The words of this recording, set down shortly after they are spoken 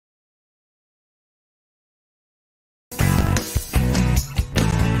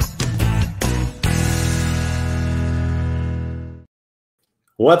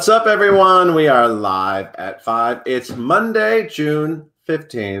What's up, everyone? We are live at 5. It's Monday, June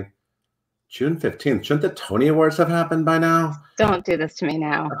 15th. June 15th. Shouldn't the Tony Awards have happened by now? Don't do this to me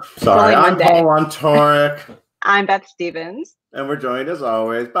now. Sorry, I'm Paul Wontorek. I'm Beth Stevens. And we're joined, as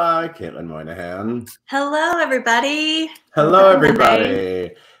always, by Caitlin Moynihan. Hello, everybody. Hello,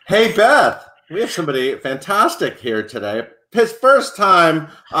 everybody. Hey, Beth. We have somebody fantastic here today. His first time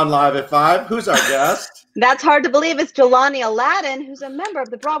on Live at 5. Who's our guest? That's hard to believe. It's Jelani Alladin, who's a member of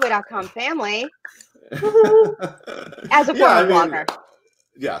the Broadway.com family. As a former blogger.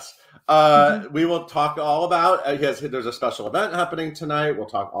 Yes. We will talk all about there's a special event happening tonight. We'll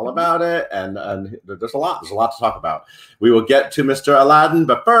talk all about it, and there's a lot to talk about. We will get to Mr. Alladin,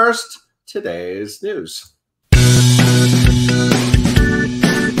 but first, today's news.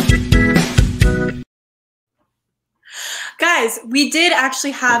 Guys, we did actually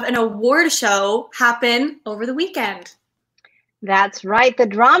have an award show happen over the weekend. That's right. The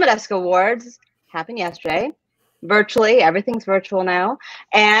Drama Desk Awards happened yesterday. Virtually, everything's virtual now.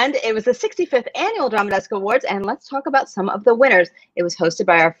 And it was the 65th Annual Drama Desk Awards, and let's talk about some of the winners. It was hosted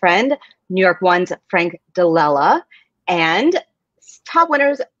by our friend, New York One's Frank DeLella. And top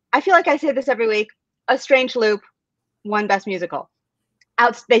winners, I feel like I say this every week, A Strange Loop won Best Musical.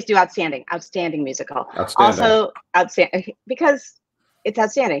 They do outstanding musical. Also outstanding because it's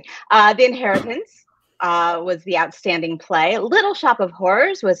outstanding. The Inheritance was the outstanding play. Little Shop of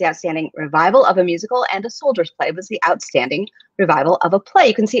Horrors was the outstanding revival of a musical, and A Soldier's Play was the outstanding revival of a play.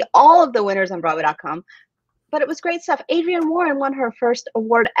 You can see all of the winners on Broadway.com, but it was great stuff. Adrienne Warren won her first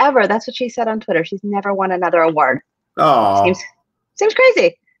award ever. That's what she said on Twitter. She's never won another award. Oh, seems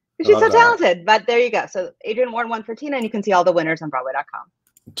crazy. She's so talented, but there you go. So Adrienne Warren won for Tina, and you can see all the winners on Broadway.com.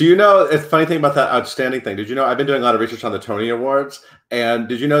 Do you know, it's a funny thing about that outstanding thing. Did you know, I've been doing a lot of research on the Tony Awards, and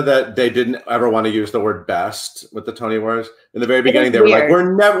did you know that they didn't ever want to use the word best with the Tony Awards? In the very beginning, they were like,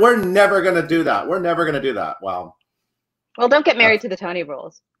 we're never going to do that. We're never going to do that. Well, don't get married to the Tony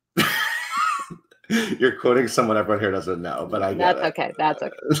rules. You're quoting someone everyone here doesn't know, but I get it. That's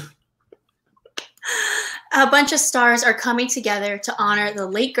okay. A bunch of stars are coming together to honor the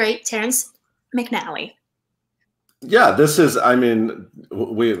late, great Terrence McNally. Yeah, this is, I mean,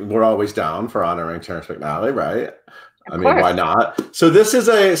 we're always down for honoring Terrence McNally, right? I mean, why not? So this is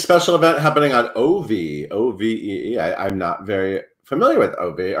a special event happening on OVEE. I'm not very familiar with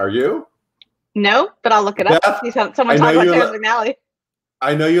OV. Are you? No, but I'll look it up. See someone talk about Terrence McNally.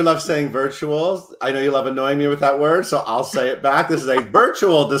 I know you love saying virtuals. I know you love annoying me with that word, so I'll say it back. This is a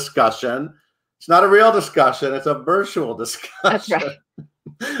virtual discussion. It's not a real discussion. It's a virtual discussion. That's right.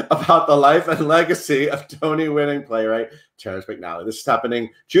 About the life and legacy of Tony-winning playwright Terrence McNally. This is happening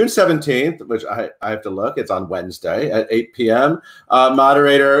June 17th, which I have to look. It's on Wednesday at 8 p.m.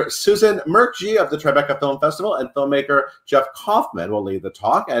 Moderator Susan Murkji of the Tribeca Film Festival and filmmaker Jeff Kaufman will lead the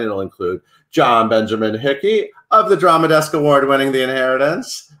talk, and it'll include John Benjamin Hickey of the Drama Desk Award winning The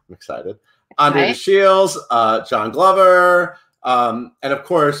Inheritance. I'm excited. Andre Shields, John Glover, and of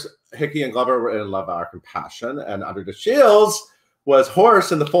course, Hickey and Glover were in Love Our Compassion, and Andre Shields was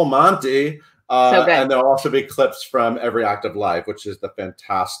Horace in The Full Monty. And there'll also be clips from Every Act of Life, which is the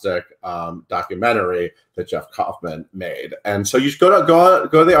fantastic documentary that Jeff Kaufman made. And so you should go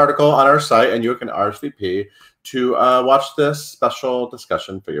to the article on our site, and you can RSVP to watch this special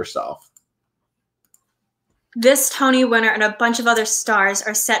discussion for yourself. This Tony winner and a bunch of other stars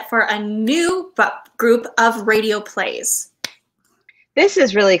are set for a new group of radio plays. This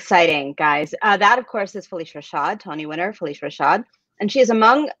is really exciting, guys. That, of course, is Felicia Rashad, Tony winner, Felicia Rashad. And she is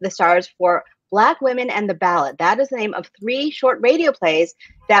among the stars for Black Women and the Ballot. That is the name of 3 short radio plays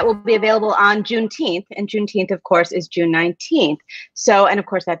that will be available on Juneteenth. And Juneteenth, of course, is June 19th. So, and of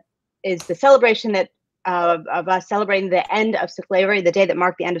course, that is the celebration that of us celebrating the end of slavery, the day that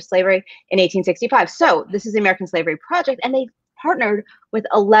marked the end of slavery in 1865. So this is the American Slavery Project, and they partnered with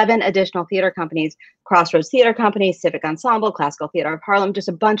 11 additional theater companies: Crossroads Theater Company, Civic Ensemble, Classical Theater of Harlem, just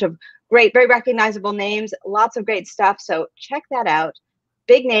a bunch of great, very recognizable names, lots of great stuff. So check that out.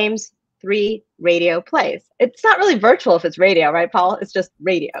 Big names, 3 radio plays. It's not really virtual if it's radio, right, Paul? It's just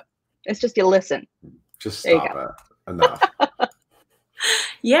radio. It's just you listen. Just stop it. Enough.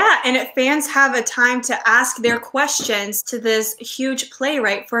 Yeah, and fans have a time to ask their questions to this huge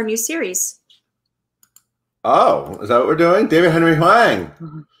playwright for a new series. Oh, is that what we're doing? David Henry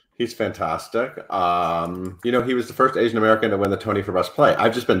Hwang. He's fantastic. You know, he was the first Asian American to win the Tony for Best Play.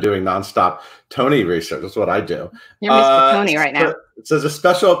 I've just been doing nonstop Tony research. That's what I do. You're Mr. Tony right now. So there's a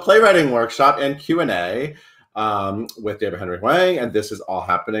special playwriting workshop and Q&A with David Henry Hwang, and this is all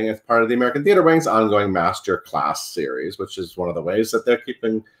happening as part of the American Theater Wing's ongoing master class series, which is one of the ways that they're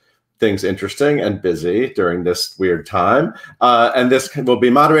keeping things interesting and busy during this weird time. And this will be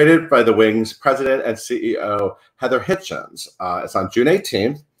moderated by the Wing's president and CEO, Heather Hitchens. It's on June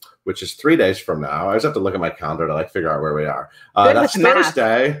 18th, which is 3 days from now. I just have to look at my calendar to like figure out where we are. That's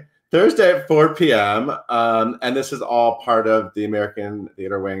Thursday at 4 p.m. And this is all part of the American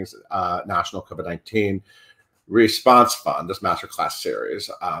Theater Wing's National COVID-19 Response Fund, this masterclass series.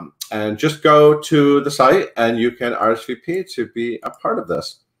 And just go to the site and you can RSVP to be a part of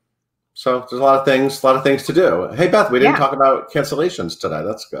this. So there's a lot of things to do. Hey, Beth, we didn't talk about cancellations today.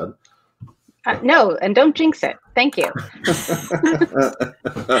 That's good. No, and don't jinx it. Thank you. We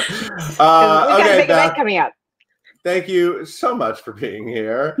got a big event coming up. Thank you so much for being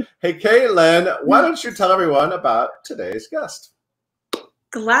here. Hey, Caitlin, why don't you tell everyone about today's guest?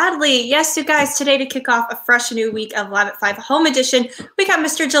 Gladly. Yes, you guys, today to kick off a fresh new week of Live at 5 Home Edition, we got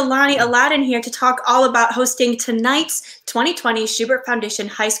Mr. Jelani Alladin here to talk all about hosting tonight's 2020 Shubert Foundation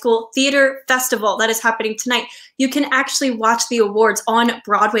High School Theater Festival that is happening tonight. You can actually watch the awards on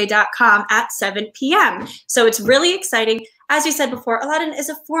Broadway.com at 7 p.m. So it's really exciting. As we said before, Alladin is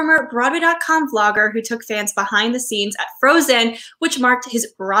a former Broadway.com vlogger who took fans behind the scenes at Frozen, which marked his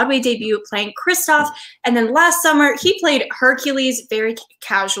Broadway debut playing Kristoff. And then last summer, he played Hercules, very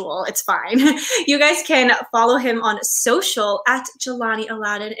casual. It's fine. You guys can follow him on social at Jelani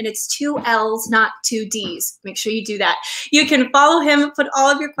Alladin, and it's 2 L's, not 2 D's. Make sure you do that. You can follow him, put all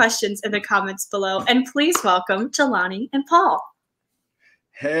of your questions in the comments below, and please welcome Jelani and Paul.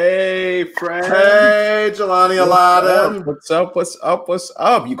 Hey, friend. Hey, Jelani Alladin. What's up? What's up? What's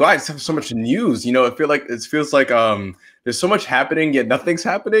up? You guys have so much news. You know, it feels like there's so much happening, yet nothing's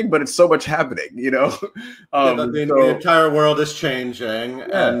happening, but it's so much happening, you know? The entire world is changing,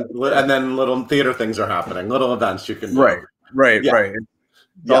 and then little theater things are happening, little events you can do. Right. Yeah.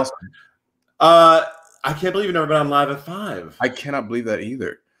 Awesome. I can't believe you've never been on Live at 5. I cannot believe that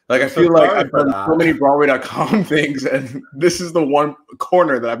either. Like, I feel like I've done so many Broadway.com things, and this is the one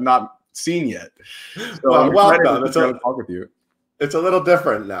corner that I've not seen yet. So well, welcome. Talk with you. It's a little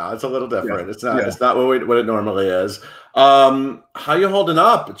different now. It's a little different. Yeah. It's not what it normally is. How you holding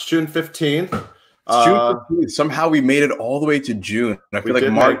up? It's June 15th. It's June 15th. Somehow we made it all the way to June. I feel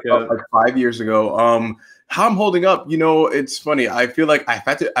like March, like 5 years ago. How I'm holding up, you know, it's funny. I feel like I've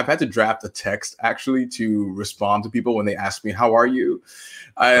had to draft a text actually to respond to people when they ask me, "How are you?"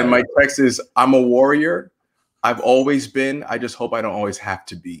 And my text is, "I'm a warrior. I've always been. I just hope I don't always have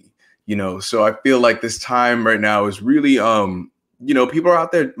to be." You know, so I feel like this time right now is really, you know, people are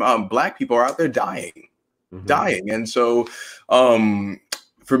out there, Black people are out there dying, and so,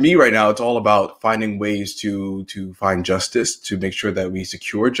 for me right now, it's all about finding ways to find justice, to make sure that we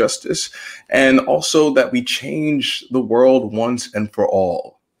secure justice, and also that we change the world once and for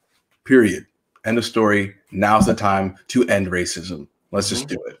all. Period. End of story. Now's the time to end racism. Let's just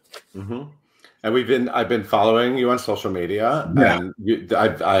do it. And I've been following you on social media, and you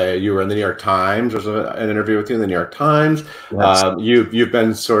were in the New York Times. There's an interview with you in the New York Times. Yes. You've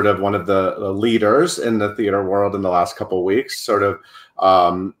been sort of one of the leaders in the theater world in the last couple of weeks, sort of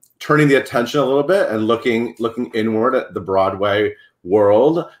turning the attention a little bit and looking inward at the Broadway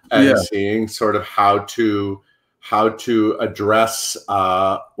world and seeing sort of how to address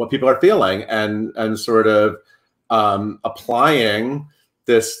what people are feeling and sort of applying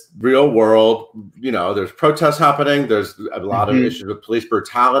this real world. You know, there's protests happening. There's a lot of issues with police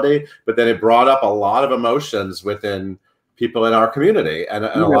brutality, but then it brought up a lot of emotions within people in our community and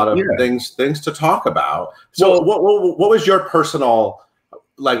a lot of things to talk about. So what was your personal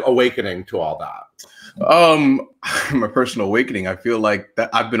awakening to all that? My personal awakening, I feel like that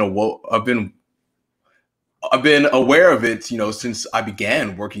I've been aware of it, you know, since I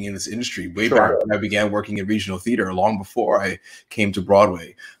began working in this industry, way back when I began working in regional theater, long before I came to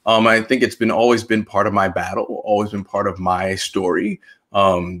Broadway. I think it's always been part of my battle, always been part of my story.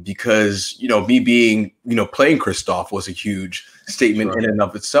 Because, you know, me being, you know, playing Kristoff was a huge statement in and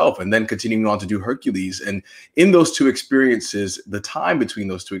of itself, and then continuing on to do Hercules. And in those two experiences, the time between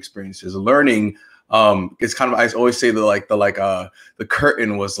those two experiences, learning, it's kind of, I always say that the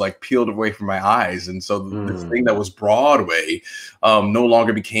curtain was like peeled away from my eyes. And so this thing that was Broadway no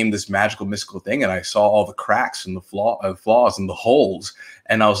longer became this magical, mystical thing. And I saw all the cracks and the flaws and the holes.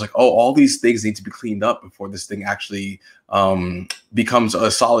 And I was like, oh, all these things need to be cleaned up before this thing actually becomes a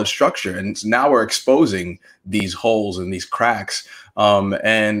solid structure. And so now we're exposing these holes and these cracks. And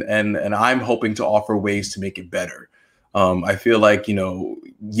I'm hoping to offer ways to make it better. I feel like, you know,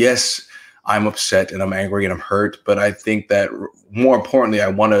 yes, I'm upset and I'm angry and I'm hurt, but I think that more importantly, I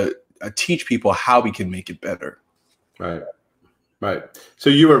want to teach people how we can make it better. Right. Right.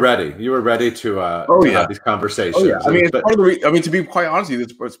 So you were ready. You were ready to have these conversations. Oh yeah. I mean, it's part of the to be quite honest with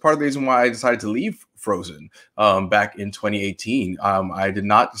you, it's part of the reason why I decided to leave Frozen back in 2018. I did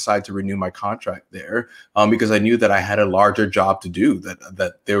not decide to renew my contract there because I knew that I had a larger job to do.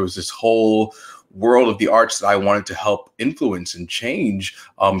 That there was this whole world of the arts that I wanted to help influence and change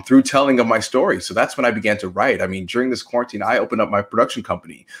through telling of my story. So that's when I began to write. I mean, during this quarantine, I opened up my production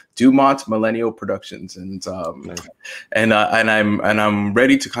company, Dumont Millennial Productions, and I'm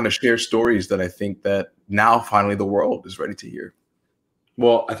ready to kind of share stories that I think that now finally the world is ready to hear.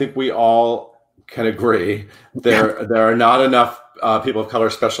 Well, I think we all can agree there are not enough people of color,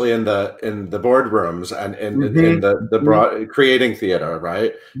 especially in the boardrooms and in the broad creating theater,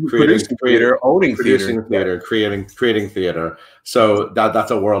 right? Producing theater, owning producing theater, creating theater. So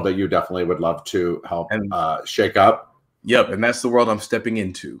that's a world that you definitely would love to help shake up. Yep, and that's the world I'm stepping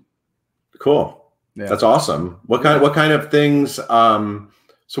into. Cool. Yeah. That's awesome. What kind of things? So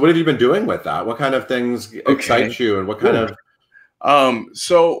what have you been doing with that? What kind of things excite you, and what kind of?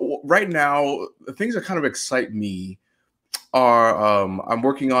 So right now, the things that kind of excite me are I'm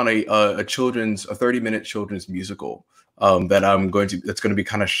working on a 30-minute children's musical that's going to be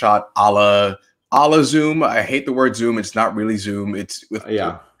kind of shot a la Zoom. I hate the word Zoom. It's not really Zoom. It's with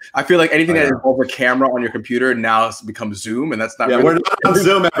I feel like anything that involves a camera on your computer now has become Zoom, and that's not. We're not on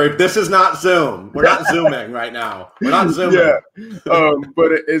Zoom. This is not Zoom. We're not zooming right now. We're not zooming.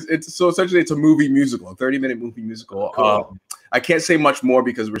 But it's so essentially it's a movie musical, a 30-minute movie musical. Cool. I can't say much more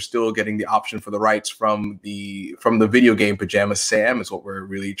because we're still getting the option for the rights from the video game Pajama Sam is what we're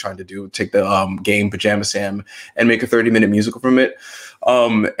really trying to do. Take the game Pajama Sam and make a 30-minute musical from it.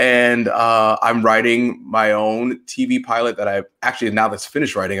 And I'm writing my own TV pilot that that's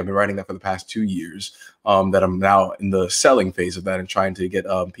finished writing. I've been writing that for the past 2 years. That I'm now in the selling phase of that and trying to get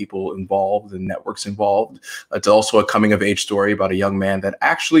people involved and networks involved. It's also a coming of age story about a young man that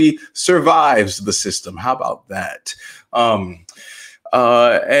actually survives the system. How about that? And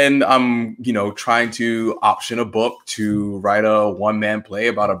I'm, trying to option a book to write a one-man play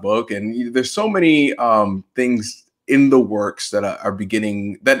about a book. And there's so many things in the works that are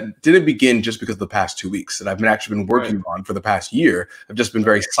beginning that didn't begin just because of the past 2 weeks that I've been working on for the past year. I've just been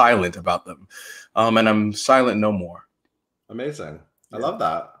very silent about them. And I'm silent no more. Amazing. I love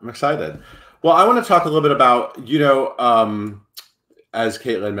that. I'm excited. Well, I want to talk a little bit about, as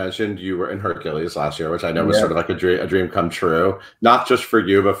Caitlin mentioned, you were in Hercules last year, which I know was sort of like a dream come true, not just for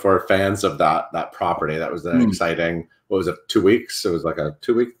you, but for fans of that property. That was an exciting, what was it, 2 weeks? It was like a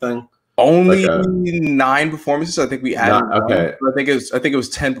 2-week thing. Only 9 performances. I think we added. I think it was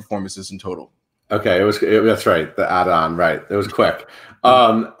 10 performances in total. Okay, that's right. The add-on, right? It was quick.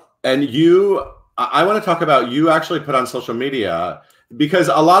 And I want to talk about, you actually put on social media, because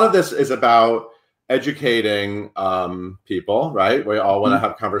a lot of this is about educating people, right? We all want to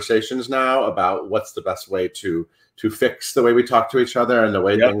have conversations now about what's the best way to fix the way we talk to each other and the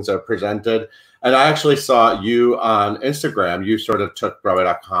way things are presented. And I actually saw you on Instagram. You sort of took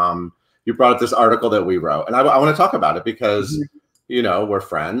Broadway.com. You brought up this article that we wrote, and I want to talk about it because we're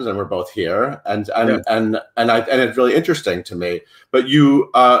friends and we're both here, and it's really interesting to me. But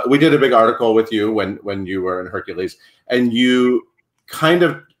we did a big article with you when you were in Hercules, and you kind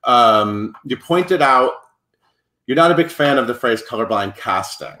of you pointed out you're not a big fan of the phrase colorblind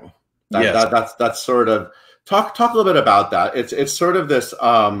casting. That's sort of talk a little bit about that. It's sort of this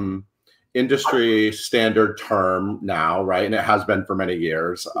industry standard term now, right? And it has been for many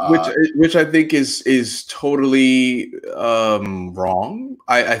years, which I think is totally wrong.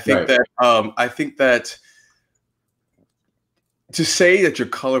 I think that to say that you're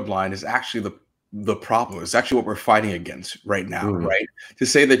colorblind is actually the problem. It's actually what we're fighting against right now, right? To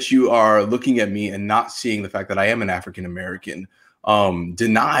say that you are looking at me and not seeing the fact that I am an African American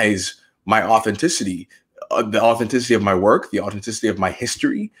denies my authenticity, the authenticity of my work, the authenticity of my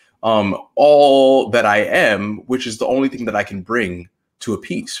history, all that I am, which is the only thing that I can bring to a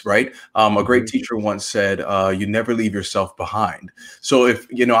piece, right? A great teacher once said, you never leave yourself behind. So if,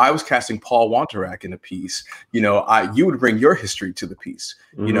 I was casting Paul Wonterak in a piece, you would bring your history to the piece,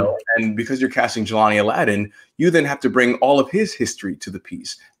 and because you're casting Jelani Alladin, you then have to bring all of his history to the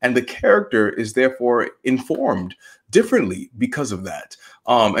piece. And the character is therefore informed differently because of that.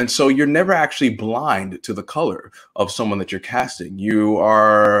 And so you're never actually blind to the color of someone that you're casting. You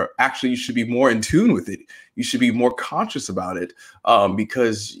should be more in tune with it. You should be more conscious about it,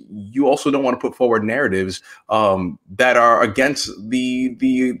 because you also don't want to put forward narratives that are against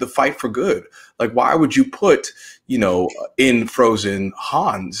the fight for good. Like, why would you put, in Frozen,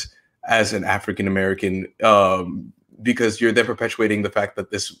 Hans as an African American because you're then perpetuating the fact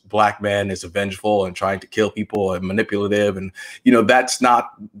that this black man is vengeful and trying to kill people and manipulative. And, you know, that's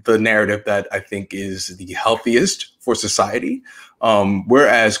not the narrative that I think is the healthiest for society.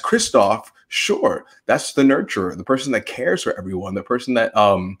 Whereas Christoph, sure, that's the nurturer, the person that cares for everyone, the person that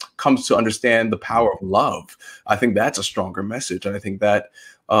comes to understand the power of love. I think that's a stronger message. And I think that,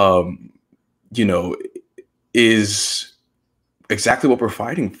 you know, is exactly what we're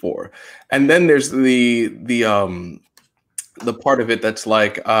fighting for. And then there's the part of it that's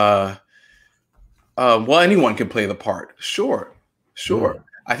like, well, anyone can play the part. Sure.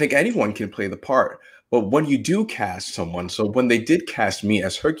 I think anyone can play the part. But when you do cast someone, so when they did cast me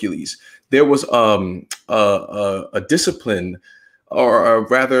as Hercules, there was a discipline, or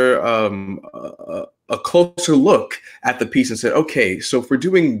rather a closer look at the piece and said, okay, so if we're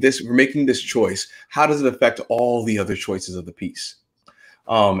doing this, we're making this choice, how does it affect all the other choices of the piece?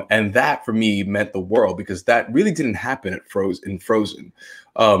 And that for me meant the world, because that really didn't happen at Frozen,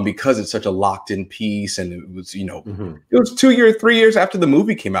 because it's such a locked in piece. And it was, you know, it was 2 years, 3 years after the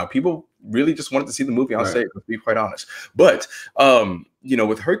movie came out. People really just wanted to see the movie on stage, to be quite honest. But, you know,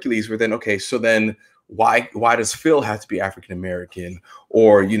 with Hercules, we're then, okay, so then why does Phil have to be African-American?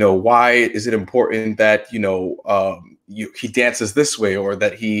 Or, you know, why is it important that, you know, he dances this way, or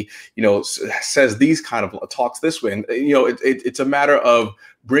that he, you know, says these kind of talks this way? And, you know, it's a matter of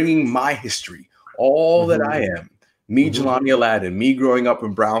bringing my history, all that I am, me, Jelani Alladin, me growing up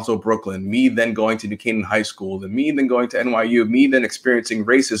in Brownsville, Brooklyn, me then going to New Canaan High School, and me then going to NYU, me then experiencing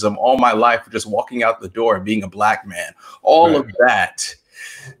racism all my life, just walking out the door and being a black man. All of that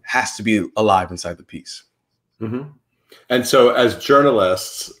has to be alive inside the piece. And so as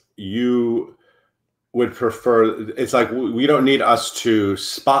journalists, you would prefer, it's like, we don't need us to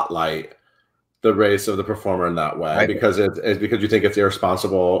spotlight the race of the performer in that way, because it's because you think it's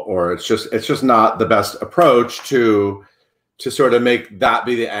irresponsible, or it's just not the best approach to sort of make that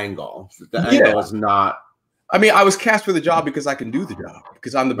be the angle. The angle is not. I mean, I was cast for the job because I can do the job,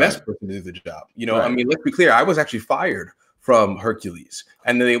 because I'm the best person to do the job. You know, I mean, let's be clear. I was actually fired from Hercules,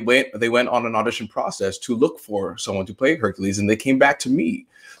 and then they went on an audition process to look for someone to play Hercules, and they came back to me.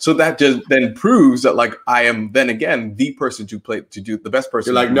 So that just then proves that, like, I am then again the person to do the best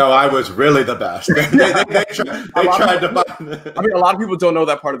person. You're like, no, I was really the best. they tried to. I mean, a lot of people don't know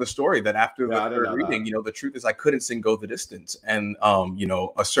that part of the story. That after the third reading, you know, the truth is I couldn't sing "Go the Distance," and you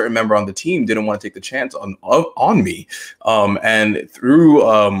know, a certain member on the team didn't want to take the chance on me. And through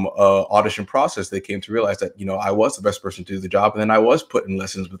audition process, they came to realize that, you know, I was the best person to do the job, and then I was put in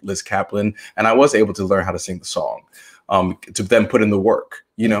lessons with Liz Kaplan, and I was able to learn how to sing the song. To then put in the work,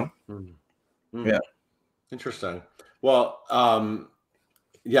 you know? Yeah. Interesting. Well,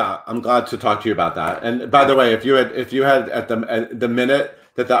 yeah, I'm glad to talk to you about that. And by the way, if you had at the minute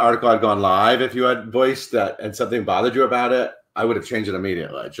that article had gone live, if you had voiced that and something bothered you about it, I would have changed it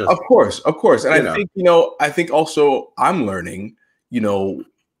immediately. Of course. And I think, you know, I think also I'm learning, you know,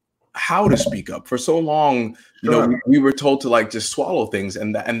 how to speak up. For so long, you know, we were told to, like, just swallow things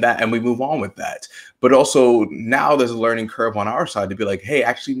and we move on with that. But also now there's a learning curve on our side to be like, hey,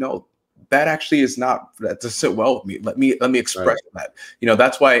 actually, no, that actually is not, that doesn't sit well with me. Let me express that. You know,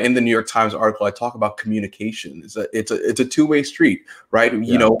 that's why in the New York Times article I talk about communication. It's a two-way street, right?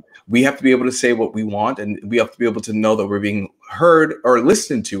 You know, we have to be able to say what we want, and we have to be able to know that we're being heard or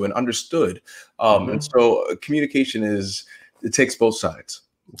listened to and understood. And so communication it takes both sides.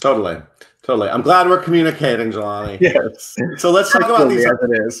 Totally. I'm glad we're communicating, Jelani. Yes. So let's talk about these.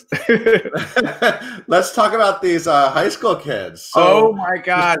 It is. Let's talk about these high school kids. So, oh my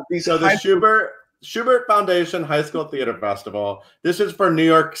God! So the Shubert Foundation High School Theater Festival. This is for New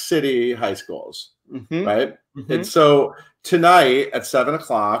York City high schools, right? And so tonight at 7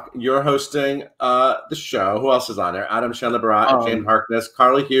 o'clock, you're hosting the show. Who else is on there? Adam Chandler-Barat, James Harkness,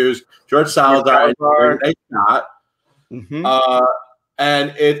 Carly Hughes, George Salazar, and Nate Scott.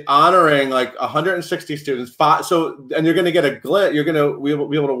 And it honoring like 160 students. And you're going to get a glimpse. We'll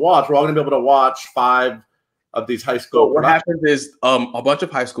be able to watch. We're all going to be able to watch 5 of these high schools. So what happens is a bunch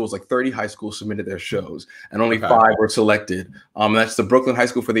of high schools, like 30 high schools, submitted their shows, and only 5 were selected. That's the Brooklyn High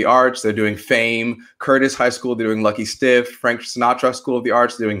School for the Arts. They're doing Fame. Curtis High School, they're doing Lucky Stiff. Frank Sinatra School of the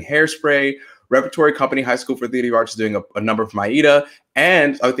Arts, they're doing Hairspray. Repertory Company High School for Theater Arts is doing a number from Aida.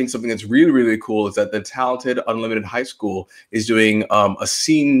 And I think something that's really, really cool is that the Talented Unlimited High School is doing a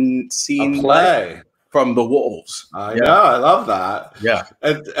scene play from The Wolves. I know, I love that. Yeah.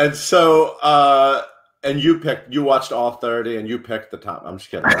 And so And you watched all 30 and you picked the top. I'm just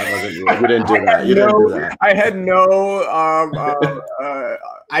kidding. That wasn't you. You didn't do that. You didn't do that. I had no,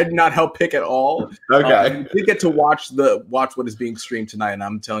 I did not help pick at all. Okay. You did get to watch what is being streamed tonight, and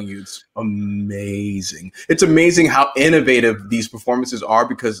I'm telling you, it's amazing. It's amazing how innovative these performances are,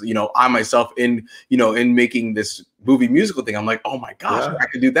 because, you know, I myself in making this movie musical thing, I'm like, oh my gosh, I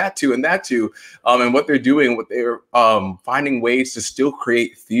could do that too and that too. And what they're doing, what they're finding ways to still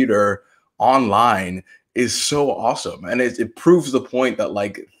create theater online is so awesome. And it proves the point that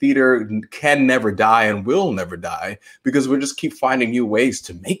like theater can never die and will never die, because we just keep finding new ways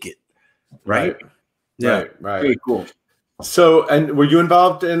to make it. Right. Yeah. Right. Really cool. So, and were you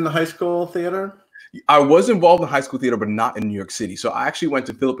involved in high school theater? I was involved in high school theater, but not in New York City. So I actually went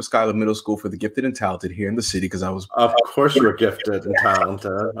to Philippa Schuyler Middle School for the Gifted and Talented here in the city, because I was. Of course you were gifted and talented.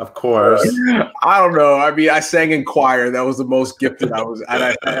 Of course. I don't know. I mean, I sang in choir. That was the most gifted I was. And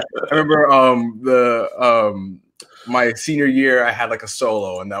I remember my senior year, I had like a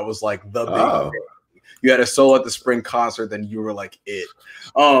solo, and that was like the big thing. You had a solo at the spring concert, then you were like it.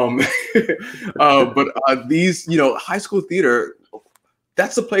 But these, high school theater,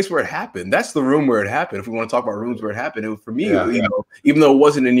 that's the place where it happened. That's the room where it happened. If we want to talk about rooms where it happened, for me, even though it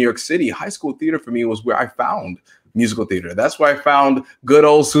wasn't in New York City, high school theater for me was where I found musical theater. That's where I found good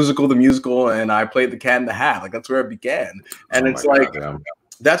old Seussical the musical, and I played the Cat in the Hat. Like, that's where it began. And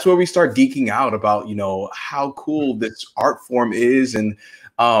that's where we start geeking out about, how cool this art form is. And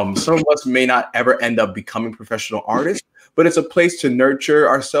some of us may not ever end up becoming professional artists, but it's a place to nurture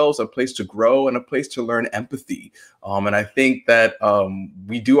ourselves, a place to grow, and a place to learn empathy. And I think that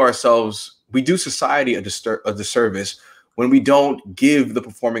we do society a disservice when we don't give the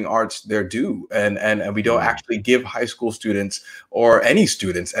performing arts their due, and we don't actually give high school students or any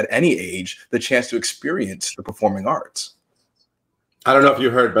students at any age the chance to experience the performing arts. I don't know if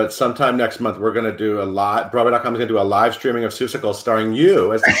you heard, but sometime next month we're going to do Broadway.com is going to do a live streaming of Seussical starring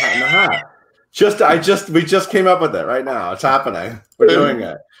you as the Cat in the Hat. We just came up with it right now. It's happening. We're doing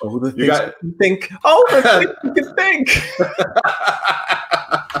it. Oh, the things you think. Oh, the things you can think.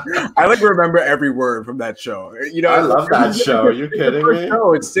 I like remember every word from that show. I love that show. Are you kidding me?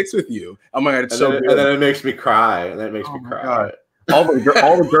 No, it sticks with you. Oh my god, it's so good. And then it makes me cry. And then it makes me cry. God. All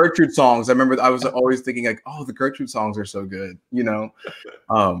the Gertrude songs. I remember I was always thinking like, oh, the Gertrude songs are so good.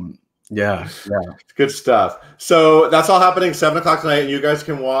 Yeah. It's good stuff. So that's all happening 7 o'clock tonight, and you guys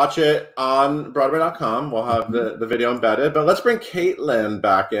can watch it on Broadway.com. We'll have the video embedded. But let's bring Caitlin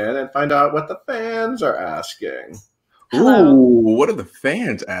back in and find out what the fans are asking. Hello. Ooh, what are the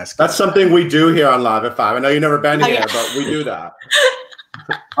fans asking? That's something we do here on Live at 5. I know you've never been here, but we do that.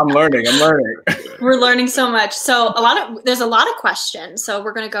 I'm learning. We're learning so much. So there's a lot of questions. So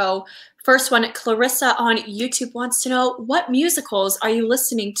we're going to go. First one, Clarissa on YouTube wants to know, what musicals are you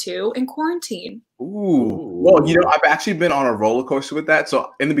listening to in quarantine? Ooh. Well, I've actually been on a roller coaster with that.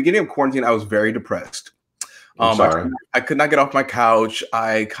 So in the beginning of quarantine, I was very depressed. I could not get off my couch.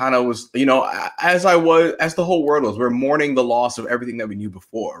 I kind of was, as the whole world was, we're mourning the loss of everything that we knew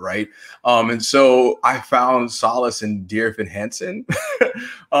before, right? And so I found solace in Dear Evan Hansen,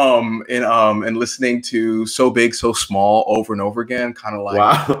 and listening to So Big, So Small over and over again, kind of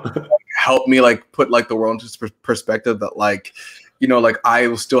like helped me like put like the world into perspective that like, I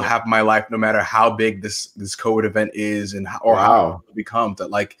will still have my life no matter how big this COVID event is and how it becomes, that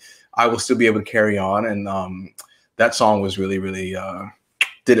like I will still be able to carry on. And that song was really, really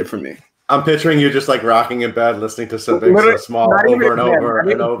did it for me. I'm picturing you just like rocking in bed, listening to So Big, So Small over and over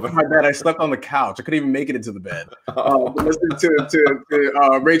and over. My bed. I slept on the couch. I couldn't even make it into the bed. Listening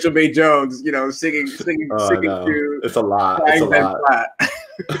to Rachel May Jones, singing to. It's a lot. It's a lot.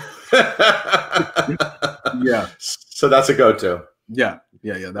 Yeah. So that's a go-to. Yeah.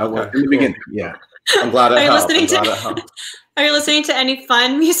 That was in the beginning. Yeah. I'm glad it helped. Are you listening to any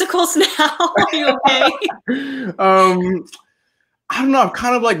fun musicals now? Are you okay? I don't know.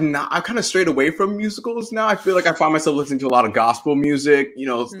 I'm kind of strayed away from musicals now. I feel like I find myself listening to a lot of gospel music,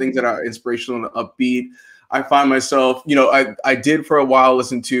 things that are inspirational and upbeat. I find myself, I did for a while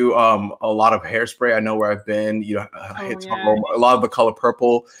listen to a lot of Hairspray. I Know Where I've Been, hits home. A lot of The Color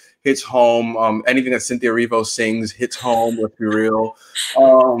Purple hits home. Anything that Cynthia Erivo sings hits home, let's be real.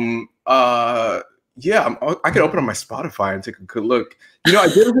 I could open up my Spotify and take a good look. I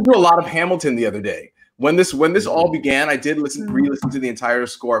did listen to a lot of Hamilton the other day. When this all began, I did re-listen to the entire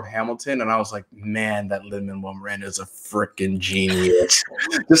score of Hamilton, and I was like, man, that Lin-Manuel Miranda is a freaking genius.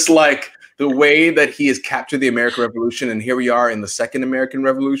 Just like the way that he has captured the American Revolution, and here we are in the Second American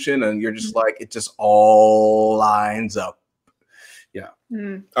Revolution, and you're just like, it just all lines up. Yeah.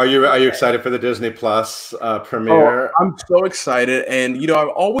 Are you excited for the Disney Plus premiere? Oh, I'm so excited, and you know, I've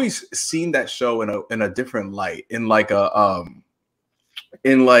always seen that show in a different light, in like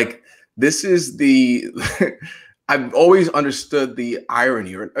this is the I've always understood the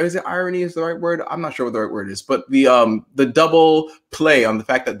irony, or is it irony is the right word? I'm not sure what the right word is, but the double play on the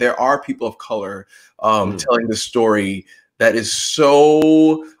fact that there are people of color telling the story that is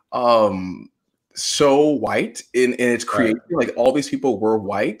so so white in its creation. Right. Like all these people were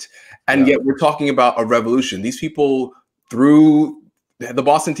white, and yet we're talking about a revolution. These people through the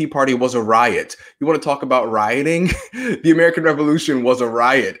Boston Tea Party was a riot. You want to talk about rioting? The American Revolution was a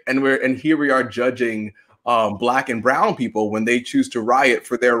riot, and here we are judging Black and brown people when they choose to riot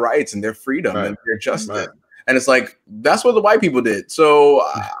for their rights and their freedom and their justice. And it's like, that's what the white people did. So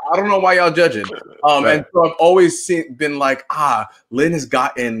I don't know why y'all judging. And so I've always been like, Lynn has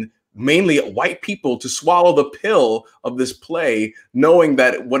gotten mainly white people to swallow the pill of this play, knowing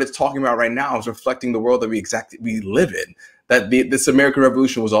that what it's talking about right now is reflecting the world that we live in. That this American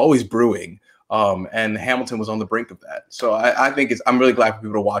Revolution was always brewing, and Hamilton was on the brink of that. So I think I'm really glad for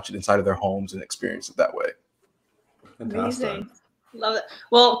people to watch it inside of their homes and experience it that way. Amazing. Love it.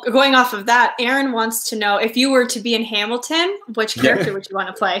 Well, going off of that, Aaron wants to know, if you were to be in Hamilton, which character would you want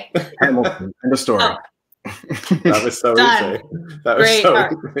to play? Hamilton. End of story. Oh. That was so easy. That was Great. So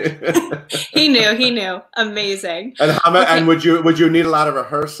easy. He knew. Amazing. And and would you need a lot of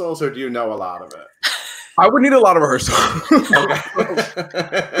rehearsals, or do you know a lot of it? I would need a lot of rehearsal. I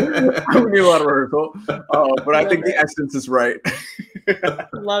would need a lot of rehearsal, but I think the essence is right.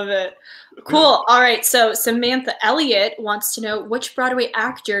 Love it. Cool. All right. So Samantha Elliott wants to know, which Broadway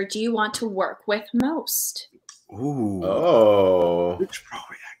actor do you want to work with most? Ooh. Oh. Which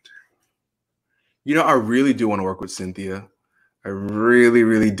Broadway actor? You know, I really do want to work with Cynthia. I really,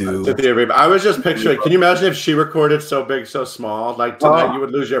 really do. I was just picturing, can you imagine if she recorded So Big, So Small? Like tonight, you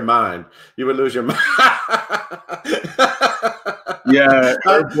would lose your mind. You would lose your mind. Yeah.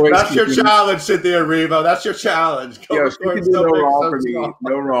 That's your challenge, Cynthia Erivo. That's your challenge. Yeah, she can do no wrong for me.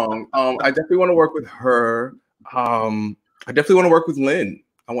 No wrong. I definitely want to work with her. I definitely want to work with Lynn.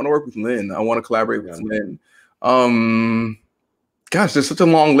 I want to work with Lynn. I want to collaborate with Lynn. Gosh, there's such a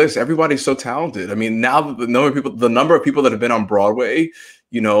long list. Everybody's so talented. I mean, now the number of people that have been on Broadway,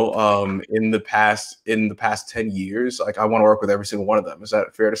 you know, in the past 10 years, like I want to work with every single one of them. Is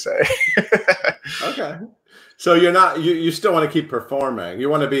that fair to say? Okay. So you still want to keep performing. You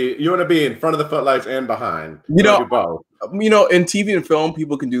want to be in front of the footlights and behind. You know, both. You know, in TV and film,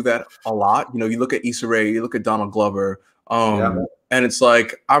 people can do that a lot. You know, you look at Issa Rae, you look at Donald Glover, and it's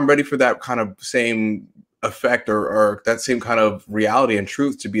like, I'm ready for that kind of same effect or that same kind of reality and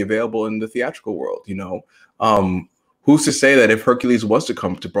truth to be available in the theatrical world. You know, who's to say that if Hercules was to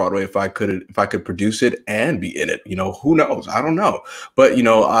come to Broadway, if I could produce it and be in it, you know, who knows? I don't know. But, you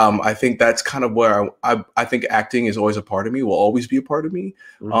know, I think that's kind of where I think acting is always a part of me, will always be a part of me.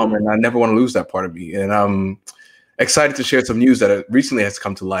 And I never want to lose that part of me. And I'm excited to share some news that recently has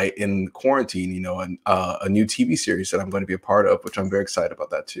come to light in quarantine, you know, and a new TV series that I'm going to be a part of, which I'm very excited about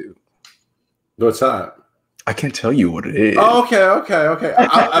that too. What's that? I can't tell you what it is. Oh, okay.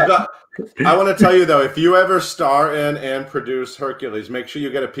 I want to tell you though, if you ever star in and produce Hercules, make sure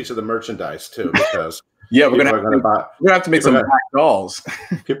you get a piece of the merchandise too, because we're gonna have to make some black dolls.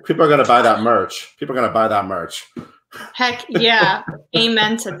 People are gonna buy that merch. People are gonna buy that merch. Heck yeah.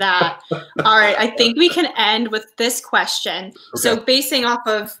 Amen to that. All right. I think we can end with this question. Okay. So basing off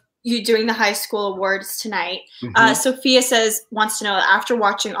of you doing the high school awards tonight, Sophia wants to know, after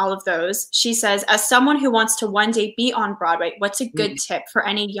watching all of those, she says, as someone who wants to one day be on Broadway, what's a good tip for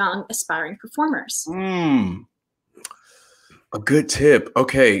any young aspiring performers? A good tip.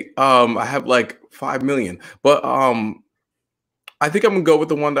 Okay. I have like 5 million, but I think I'm gonna go with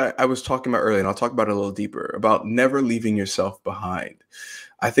the one that I was talking about earlier, and I'll talk about it a little deeper, about never leaving yourself behind.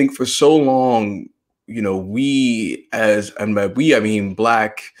 I think for so long, you know, I mean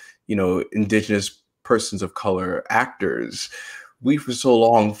Black, you know, Indigenous persons of color, actors, we for so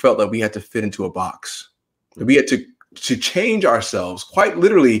long felt that we had to fit into a box. We had to change ourselves, quite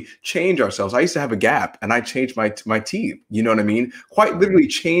literally change ourselves. I used to have a gap and I changed my teeth, you know what I mean? Quite literally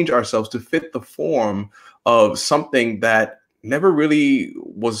change ourselves to fit the form of something that never really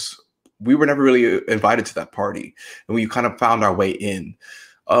was, we were never really invited to that party. And we kind of found our way in.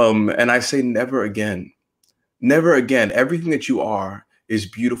 And I say never again. Never again. Everything that you are is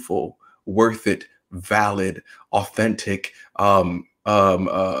beautiful, worth it, valid, authentic,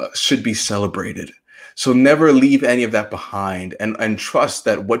 should be celebrated. So never leave any of that behind, and trust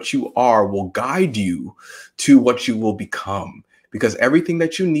that what you are will guide you to what you will become, because everything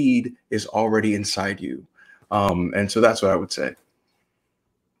that you need is already inside you. And so that's what I would say.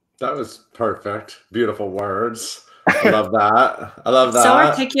 That was perfect. Beautiful words. I love that. I love that. So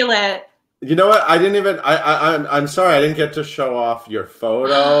articulate. You know what? I didn't even. I'm sorry. I didn't get to show off your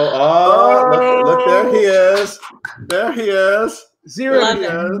photo. Oh, look! There he is. There he is. Zero.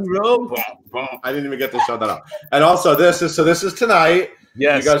 I didn't even get to show that off. And also, this is tonight.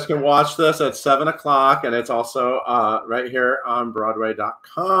 Yes. You guys can watch this at 7 o'clock, and it's also right here on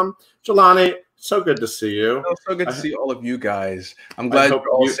Broadway.com. Jelani, so good to see you. Oh, so good to see all of you guys. I'm glad you're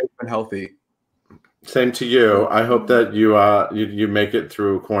all safe and healthy. Same to you. I hope that you make it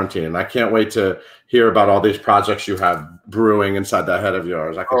through quarantine. I can't wait to hear about all these projects you have brewing inside that head of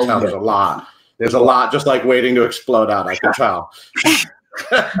yours. I can tell there's a lot. There's a lot just like waiting to explode out. I can tell.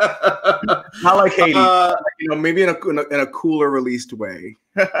 Not like Haiti, maybe in a cooler released way.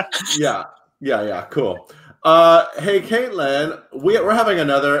 Yeah, cool. Hey, Caitlin, we're having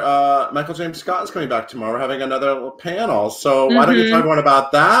another. Michael James Scott is coming back tomorrow. We're having another little panel. So why don't you tell everyone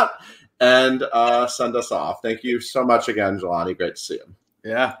about that and send us off? Thank you so much again, Jelani. Great to see you.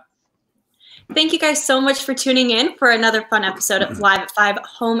 Yeah. Thank you guys so much for tuning in for another fun episode of Live at 5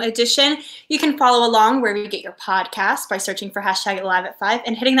 Home Edition. You can follow along where you get your podcast by searching for hashtag Live at 5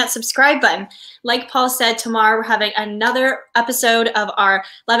 and hitting that subscribe button. Like Paul said, tomorrow we're having another episode of our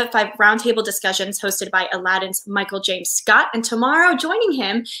Live at 5 roundtable discussions hosted by Alladin's Michael James Scott. And tomorrow joining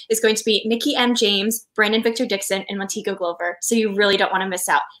him is going to be Nikki M. James, Brandon Victor Dixon, and Montego Glover. So you really don't want to miss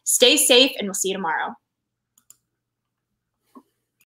out. Stay safe, and we'll see you tomorrow.